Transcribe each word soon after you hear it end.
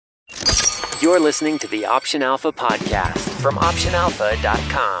You're listening to the Option Alpha podcast from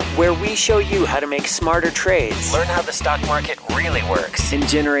OptionAlpha.com, where we show you how to make smarter trades, learn how the stock market really works, and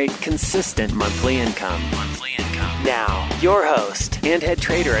generate consistent monthly income. Now, your host and head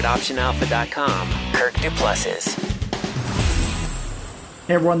trader at OptionAlpha.com, Kirk Duplessis.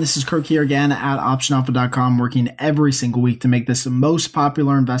 Hey everyone, this is Kirk here again at OptionAlpha.com, working every single week to make this the most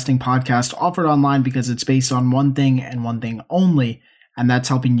popular investing podcast offered online because it's based on one thing and one thing only, and that's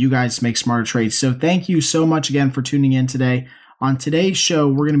helping you guys make smarter trades. So thank you so much again for tuning in today. On today's show,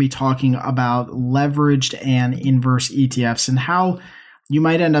 we're going to be talking about leveraged and inverse ETFs and how you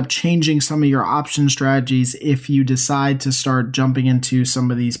might end up changing some of your option strategies if you decide to start jumping into some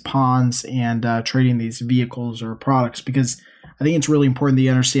of these ponds and trading these vehicles or products, because I think it's really important that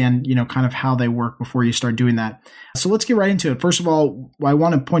you understand, kind of how they work before you start doing that. So let's get right into it. First of all, I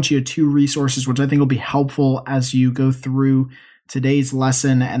want to point you to two resources, which I think will be helpful as you go through today's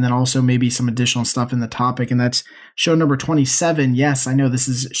lesson, and then also maybe some additional stuff in the topic. And that's show number 27. Yes, I know this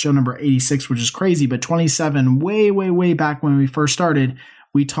is show number 86, which is crazy, but 27, way back when we first started,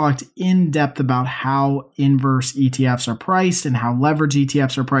 we talked in depth about how inverse ETFs are priced and how leverage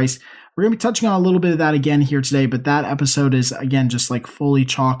ETFs are priced. We're going to be touching on a little bit of that again here today, but that episode is, again, just like fully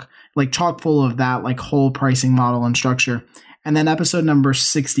chock full of that like whole pricing model and structure. And then episode number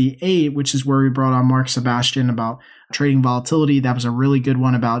 68, which is where we brought on Mark Sebastian about trading volatility. That was a really good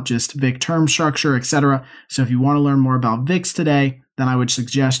one about just VIX term structure, etc. So if you want to learn more about VIX today, then I would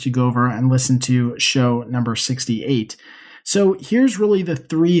suggest you go over and listen to show number 68. So here's really the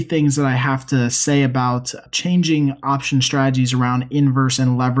three things that I have to say about changing option strategies around inverse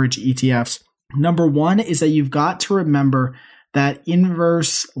and leverage ETFs. Number one is that you've got to remember that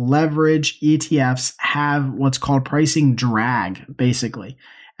inverse leverage ETFs have what's called pricing drag, basically.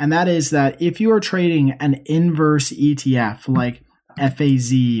 And that is that if you are trading an inverse ETF like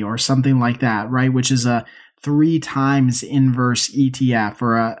FAZ or something like that, right, which is a 3 times inverse ETF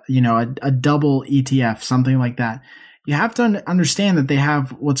or a double ETF, something like that, you have to understand that they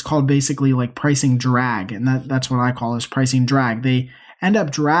have what's called basically like pricing drag. And that's what I call is pricing drag. They end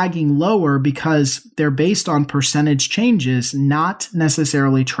up dragging lower because they're based on percentage changes, not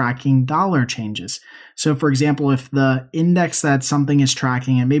necessarily tracking dollar changes. So for example, if the index that something is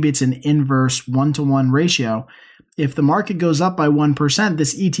tracking, and maybe it's an inverse 1-to-1 ratio, if the market goes up by 1%,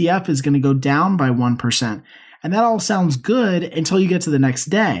 this ETF is going to go down by 1%. And that all sounds good until you get to the next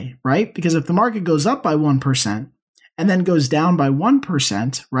day, right? Because if the market goes up by 1% and then goes down by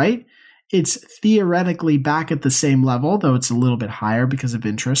 1%, right? It's theoretically back at the same level, though it's a little bit higher because of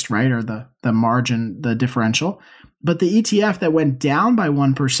interest, right? Or the margin, the differential. But the ETF that went down by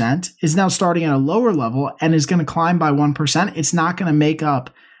 1% is now starting at a lower level and is going to climb by 1%. It's not going to make up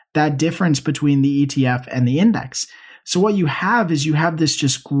that difference between the ETF and the index. So what you have is you have this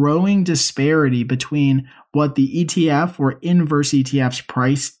just growing disparity between what the ETF or inverse ETF's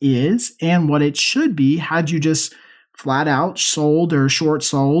price is and what it should be had you just flat out sold or short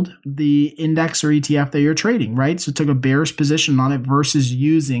sold the index or ETF that you're trading, right? So took a bearish position on it versus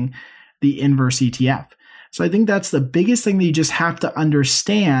using the inverse ETF. So I think that's the biggest thing that you just have to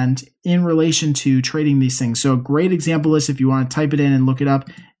understand in relation to trading these things. So a great example is, if you want to type it in and look it up,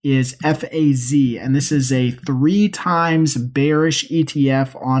 is FAZ. And this is a 3 times bearish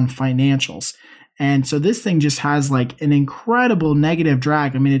ETF on financials. And so this thing just has like an incredible negative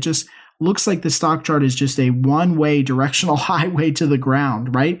drag. I mean, it just looks like the stock chart is just a one-way directional highway to the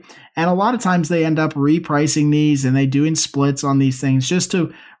ground, right? And a lot of times they end up repricing these and they doing splits on these things just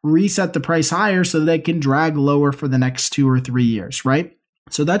to reset the price higher so that they can drag lower for the next 2 or 3 years, right?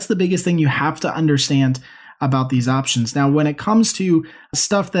 So that's the biggest thing you have to understand about these options. Now, when it comes to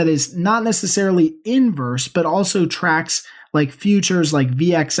stuff that is not necessarily inverse, but also tracks like futures, like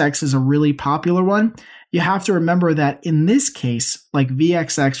VXX is a really popular one. You have to remember that in this case, like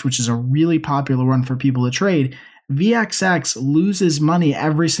VXX, which is a really popular one for people to trade, VXX loses money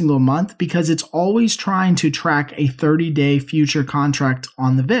every single month because it's always trying to track a 30-day future contract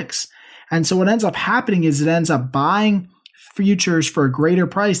on the VIX. And so what ends up happening is it ends up buying futures for a greater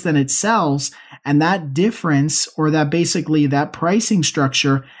price than it sells. And that difference, or that basically that pricing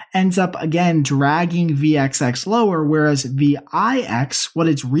structure, ends up again dragging VXX lower, whereas VIX, what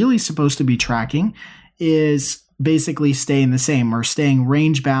it's really supposed to be tracking, is basically staying the same or staying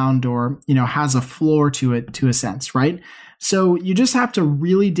range bound, or, has a floor to it to a sense, right? So you just have to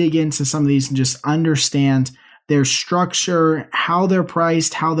really dig into some of these and just understand their structure, how they're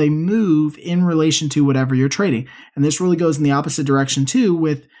priced, how they move in relation to whatever you're trading. And this really goes in the opposite direction too,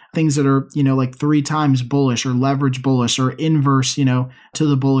 with things that are, like 3 times bullish or leverage bullish or inverse, to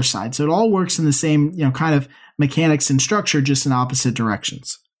the bullish side. So it all works in the same, kind of mechanics and structure, just in opposite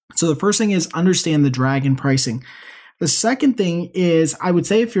directions. So the first thing is understand the drag in pricing. The second thing is, I would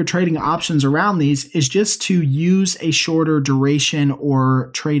say if you're trading options around these, is just to use a shorter duration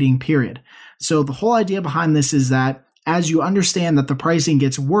or trading period. So the whole idea behind this is that as you understand that the pricing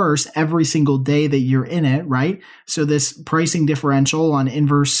gets worse every single day that you're in it, right? So this pricing differential on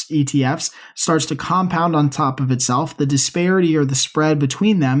inverse ETFs starts to compound on top of itself. The disparity or the spread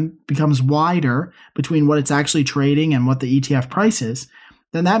between them becomes wider between what it's actually trading and what the ETF price is.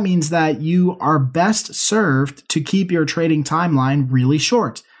 Then that means that you are best served to keep your trading timeline really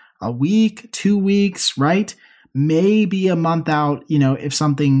short. A week, 2 weeks, right? Maybe a month out, if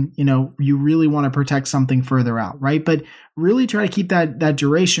something, you really want to protect something further out, right? But really try to keep that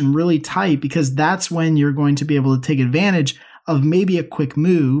duration really tight, because that's when you're going to be able to take advantage of maybe a quick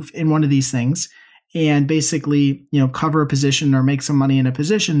move in one of these things and basically, cover a position or make some money in a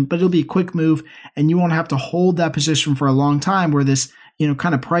position, but it'll be a quick move and you won't have to hold that position for a long time where this,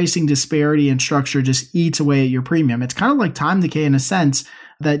 kind of pricing disparity and structure just eats away at your premium. It's kind of like time decay in a sense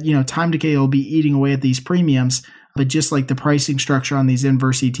that, time decay will be eating away at these premiums, but just like the pricing structure on these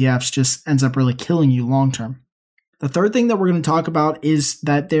inverse ETFs just ends up really killing you long term. The third thing that we're going to talk about is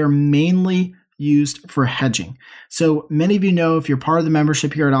that they're mainly used for hedging. So many of you know, if you're part of the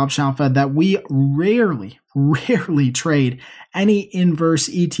membership here at Option Alpha, that we rarely trade any inverse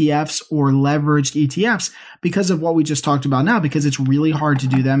ETFs or leveraged ETFs because of what we just talked about now, because it's really hard to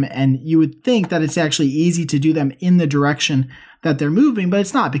do them. And you would think that it's actually easy to do them in the direction that they're moving, but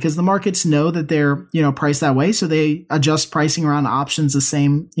it's not, because the markets know that they're, priced that way. So they adjust pricing around options the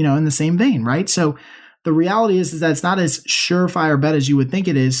same, in the same vein, right? So the reality is that it's not as surefire bet as you would think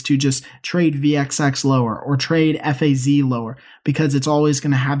it is to just trade VXX lower or trade FAZ lower, because it's always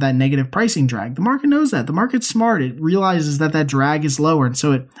going to have that negative pricing drag. The market knows that. The market's smart. It realizes that drag is lower, and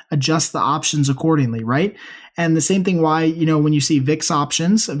so it adjusts the options accordingly, right? And the same thing why, when you see VIX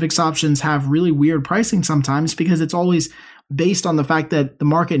options have really weird pricing sometimes, because it's always based on the fact that the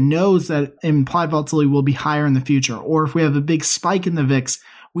market knows that implied volatility will be higher in the future. Or if we have a big spike in the VIX,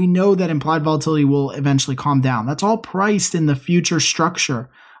 we know that implied volatility will eventually calm down. That's all priced in the future structure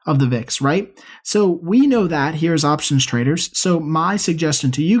of the VIX, right? So we know that here as options traders. So my suggestion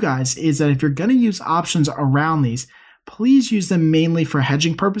to you guys is that if you're going to use options around these, please use them mainly for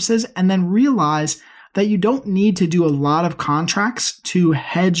hedging purposes, and then realize that you don't need to do a lot of contracts to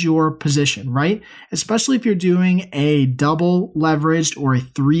hedge your position, right? Especially if you're doing a double leveraged or a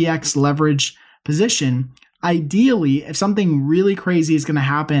 3x leveraged position. Ideally, if something really crazy is going to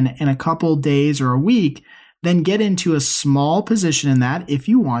happen in a couple days or a week, then get into a small position in that if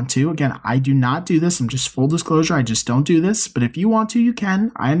you want to. Again, I do not do this. I'm just full disclosure. I just don't do this. But if you want to, you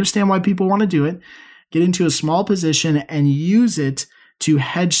can. I understand why people want to do it. Get into a small position and use it to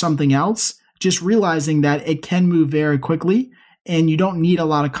hedge something else, just realizing that it can move very quickly and you don't need a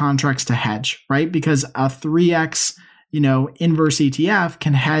lot of contracts to hedge, right? Because a 3x inverse ETF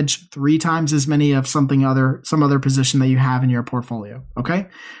can hedge 3 times as many of some other position that you have in your portfolio. Okay.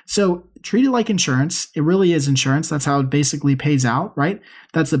 So treat it like insurance. It really is insurance. That's how it basically pays out, right?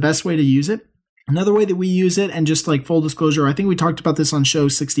 That's the best way to use it. Another way that we use it, and just like full disclosure, I think we talked about this on show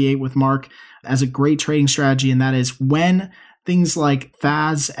 68 with Mark as a great trading strategy. And that is when things like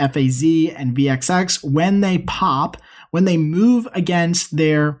FAZ, FAZ, and VXX, when they pop, when they move against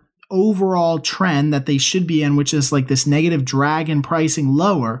their overall trend that they should be in, which is like this negative drag in pricing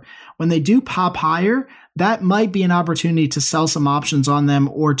lower, when they do pop higher, that might be an opportunity to sell some options on them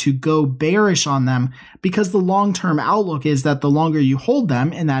or to go bearish on them, because the long-term outlook is that the longer you hold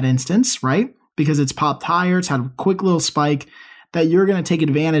them in that instance, right? Because it's popped higher, it's had a quick little spike, that you're going to take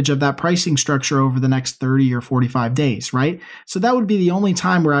advantage of that pricing structure over the next 30 or 45 days, right? So that would be the only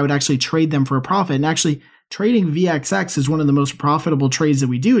time where I would actually trade them for a profit. And actually, trading VXX is one of the most profitable trades that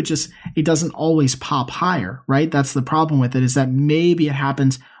we do. It doesn't always pop higher, right? That's the problem with it, is that maybe it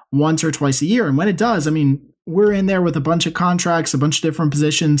happens once or twice a year. And when it does, we're in there with a bunch of contracts, a bunch of different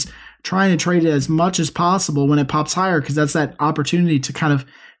positions, trying to trade it as much as possible when it pops higher, because that's that opportunity to kind of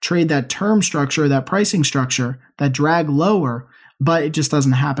trade that term structure, that pricing structure, that drag lower, but it just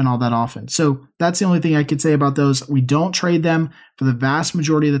doesn't happen all that often. So that's the only thing I could say about those. We don't trade them for the vast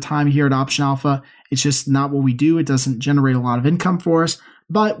majority of the time here at Option Alpha. It's just not what we do. It doesn't generate a lot of income for us.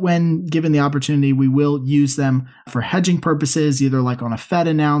 But when given the opportunity, we will use them for hedging purposes, either like on a Fed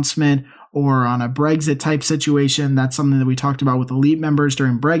announcement or on a Brexit type situation. That's something that we talked about with elite members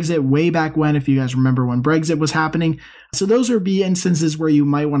during Brexit way back when, if you guys remember when Brexit was happening. So those would be instances where you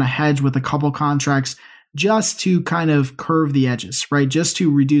might want to hedge with a couple contracts just to kind of curve the edges, right? Just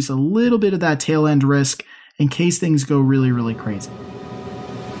to reduce a little bit of that tail end risk in case things go really, really crazy.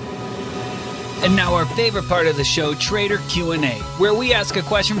 And now our favorite part of the show, Trader Q&A, where we ask a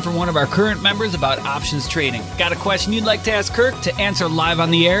question from one of our current members about options trading. Got a question you'd like to ask Kirk to answer live on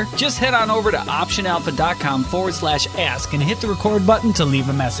the air? Just head on over to optionalpha.com/ask and hit the record button to leave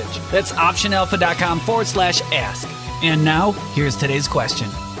a message. That's optionalpha.com/ask. And now, here's today's question.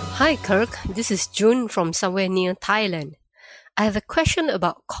 Hi Kirk, this is June from somewhere near Thailand. I have a question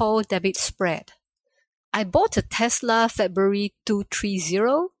about call debit spread. I bought a Tesla February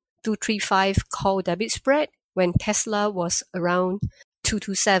 235 call debit spread when Tesla was around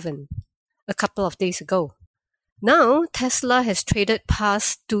 227 a couple of days ago. Now Tesla has traded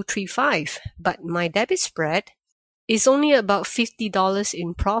past 235, but my debit spread is only about $50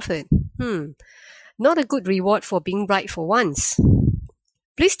 in profit. Not a good reward for being right for once.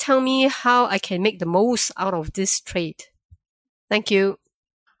 Please tell me how I can make the most out of this trade. Thank you.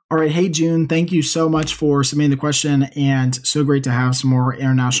 All right. Hey, June, thank you so much for submitting the question, and so great to have some more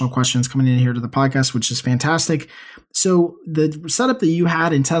international questions coming in here to the podcast, which is fantastic. So the setup that you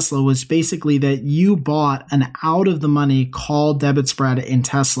had in Tesla was basically that you bought an out-of-the-money call debit spread in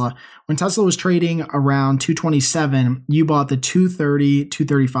Tesla. When Tesla was trading around 227, you bought the 230,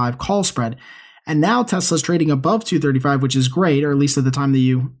 235 call spread. And now Tesla's trading above 235, which is great, or at least at the time that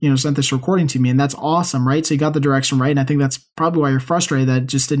you sent this recording to me. And that's awesome, right? So you got the direction right. And I think that's probably why you're frustrated that it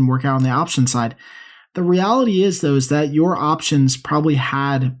just didn't work out on the option side. The reality is, though, is that your options probably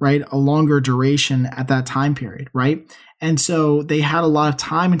had, right, a longer duration at that time period, right? And so they had a lot of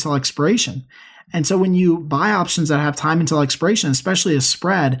time until expiration. And so when you buy options that have time until expiration, especially a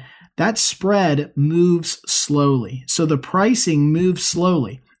spread, that spread moves slowly. So the pricing moves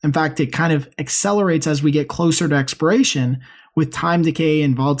slowly. In fact, it kind of accelerates as we get closer to expiration with time decay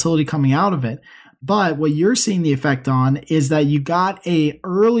and volatility coming out of it. But what you're seeing the effect on is that you got a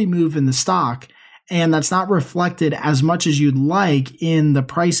early move in the stock, and that's not reflected as much as you'd like in the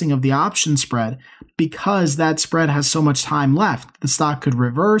pricing of the option spread because that spread has so much time left. The stock could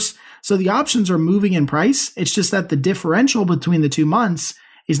reverse. So the options are moving in price. It's just that the differential between the 2 months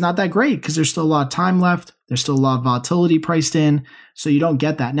is not that great because there's still a lot of time left. There's still a lot of volatility priced in, so you don't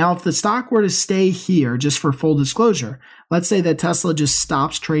get that. Now, if the stock were to stay here, just for full disclosure, let's say that Tesla just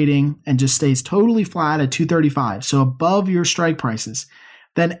stops trading and just stays totally flat at 235, so above your strike prices,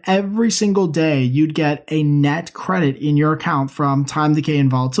 then every single day you'd get a net credit in your account from time decay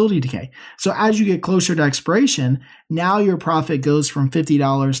and volatility decay. So as you get closer to expiration, now your profit goes from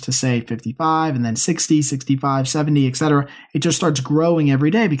 $50 to say 55 and then 60, 65, 70, etc. It just starts growing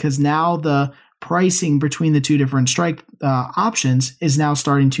every day because now the pricing between the two different strike options is now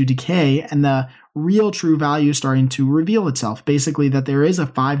starting to decay and the real true value is starting to reveal itself. Basically that there is a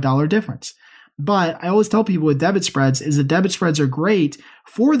 $5 difference. But I always tell people with debit spreads is that debit spreads are great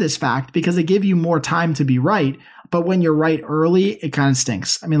for this fact because they give you more time to be right. But when you're right early, it kind of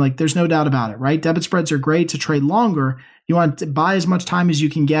stinks. I mean, like there's no doubt about it, right? Debit spreads are great to trade longer. You want to buy as much time as you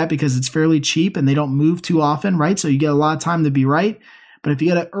can get because it's fairly cheap and they don't move too often, right? So you get a lot of time to be right. But if you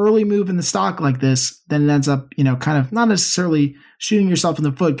get an early move in the stock like this, then it ends up, kind of not necessarily shooting yourself in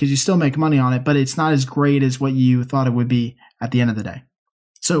the foot because you still make money on it, but it's not as great as what you thought it would be at the end of the day.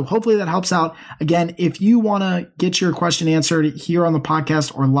 So hopefully that helps out. Again, if you want to get your question answered here on the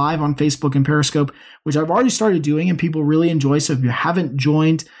podcast or live on Facebook and Periscope, which I've already started doing and people really enjoy. So if you haven't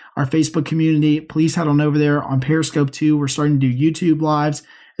joined our Facebook community, please head on over there. On Periscope too, we're starting to do YouTube lives.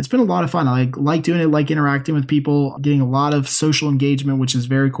 It's been a lot of fun. I like doing it, like interacting with people, getting a lot of social engagement, which is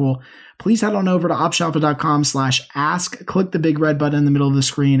very cool. Please head on over to optionalpha.com/ask, click the big red button in the middle of the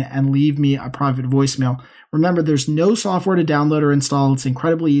screen and leave me a private voicemail. Remember, there's no software to download or install. It's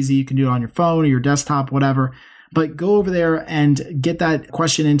incredibly easy. You can do it on your phone or your desktop, whatever. But go over there and get that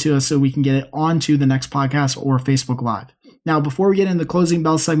question into us so we can get it onto the next podcast or Facebook Live. Now, before we get into the closing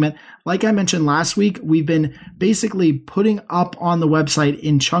bell segment, like I mentioned last week, we've been basically putting up on the website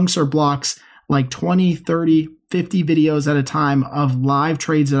in chunks or blocks like 20, 30, 50 videos at a time of live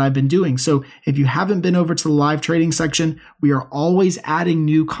trades that I've been doing. So if you haven't been over to the live trading section, we are always adding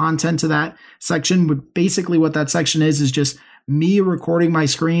new content to that section. But basically what that section is just me recording my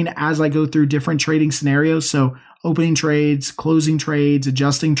screen as I go through different trading scenarios. So opening trades, closing trades,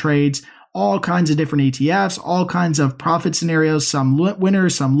 adjusting trades, all kinds of different ETFs, all kinds of profit scenarios, some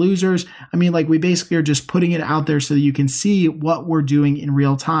winners, some losers. I mean, like we basically are just putting it out there so that you can see what we're doing in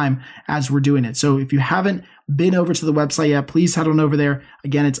real time as we're doing it. So if you haven't been over to the website yet, please head on over there.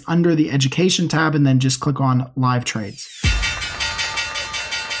 Again, it's under the education tab and then just click on live trades.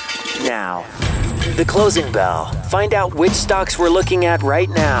 Now, the closing bell. Find out which stocks we're looking at right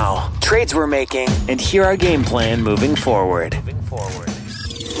now, trades we're making, and hear our game plan moving forward.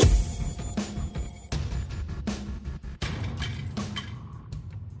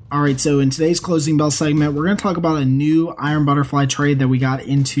 All right, so in today's closing bell segment, we're going to talk about a new iron butterfly trade that we got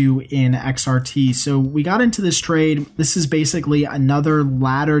into in XRT. So we got into this trade. This is basically another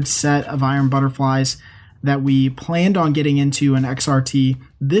laddered set of iron butterflies that we planned on getting into in XRT.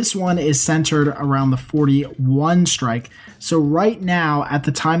 This one is centered around the 41 strike. So right now, at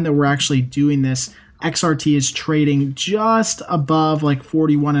the time that we're actually doing this, XRT is trading just above like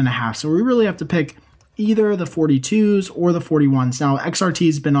 41.5. So we really have to pick either the 42s or the 41s. Now, XRT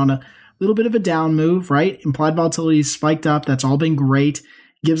has been on a little bit of a down move, right? Implied volatility spiked up. That's all been great.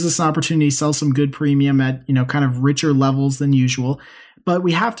 Gives us an opportunity to sell some good premium at, kind of richer levels than usual. But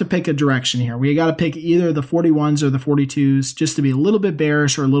we have to pick a direction here. We got to pick either the 41s or the 42s just to be a little bit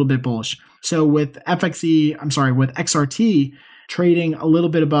bearish or a little bit bullish. So with XRT trading a little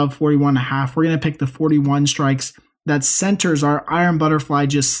bit above 41.5, we're going to pick the 41 strikes. That centers our iron butterfly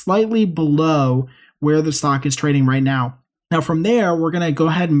just slightly below where the stock is trading right now. Now from there, we're going to go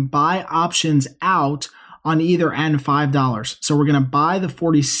ahead and buy options out on either end $5. So we're going to buy the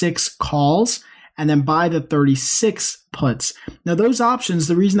 46 calls and then buy the 36 puts. Now those options,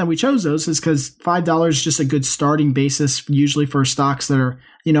 the reason that we chose those is because $5 is just a good starting basis usually for stocks that are,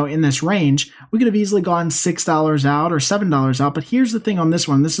 in this range. We could have easily gone $6 out or $7 out. But here's the thing on this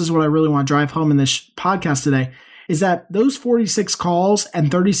one. This is what I really want to drive home in this podcast today, is that those 46 calls and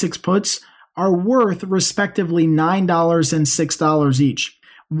 36 puts are worth respectively $9 and $6 each.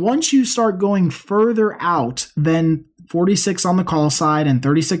 Once you start going further out than 46 on the call side and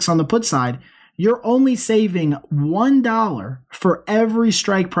 36 on the put side, you're only saving $1 for every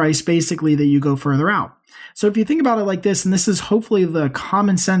strike price basically that you go further out. So if you think about it like this, and this is hopefully the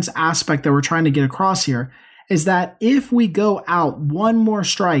common sense aspect that we're trying to get across here, is that if we go out one more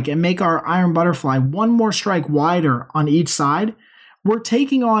strike and make our iron butterfly one more strike wider on each side, we're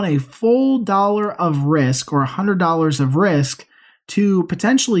taking on a full dollar of risk or $100 of risk to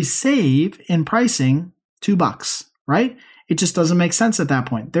potentially save in pricing $2, right? It just doesn't make sense at that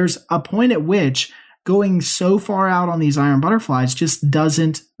point. There's a point at which going so far out on these iron butterflies just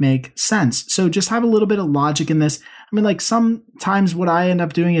doesn't make sense. So just have a little bit of logic in this. I mean, like sometimes what I end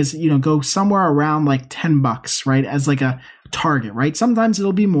up doing is, go somewhere around like $10, right? As like a target, right? Sometimes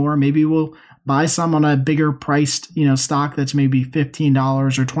it'll be more. Maybe we'll buy some on a bigger priced, stock that's maybe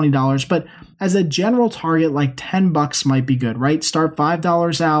 $15 or $20. But as a general target, like $10 might be good, right? Start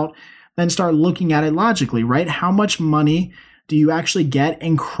 $5 out, then start looking at it logically, right? How much money do you actually get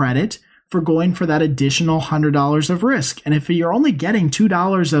in credit for going for that additional $100 of risk? And if you're only getting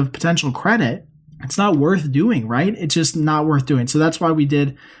 $2 of potential credit, it's not worth doing, right? It's just not worth doing. So that's why we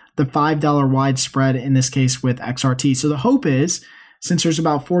did the $5 wide spread in this case with XRT. So the hope is, since there's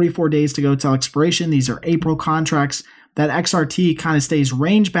about 44 days to go till expiration, these are April contracts, that XRT kind of stays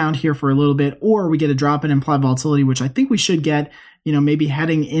range bound here for a little bit, or we get a drop in implied volatility, which I think we should get, maybe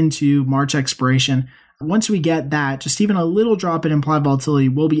heading into March expiration. Once we get that, just even a little drop in implied volatility,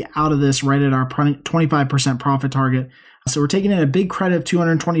 we'll be out of this right at our 25% profit target. So we're taking in a big credit of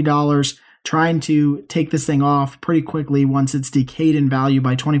 $220, trying to take this thing off pretty quickly once it's decayed in value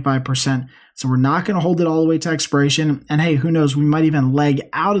by 25%. So we're not going to hold it all the way to expiration. And hey, who knows, we might even leg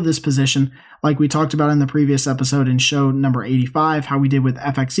out of this position like we talked about in the previous episode in show number 85, how we did with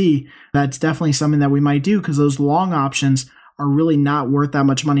FXE. That's definitely something that we might do because those long options are really not worth that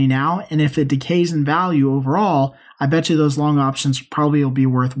much money now. And if it decays in value overall, I bet you those long options probably will be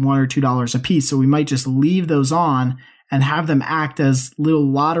worth $1 or $2 a piece. So we might just leave those on and have them act as little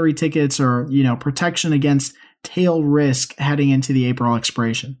lottery tickets or, protection against tail risk heading into the April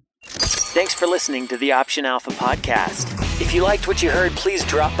expiration. Thanks for listening to the Option Alpha podcast. If you liked what you heard, please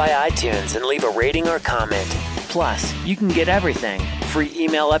drop by iTunes and leave a rating or comment. Plus, you can get everything: free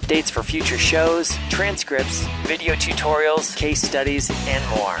email updates for future shows, transcripts, video tutorials, case studies, and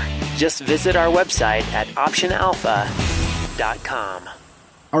more. Just visit our website at optionalpha.com.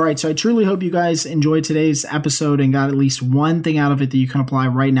 All right, so I truly hope you guys enjoyed today's episode and got at least one thing out of it that you can apply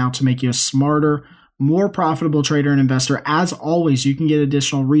right now to make you a smarter, more profitable trader and investor. As always, you can get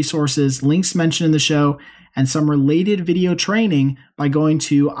additional resources, links mentioned in the show, and some related video training by going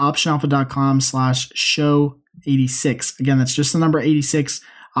to optionalpha.com/show86. Again, that's just the number 86,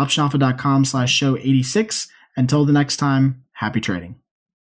 optionalpha.com/show86. Until the next time, happy trading.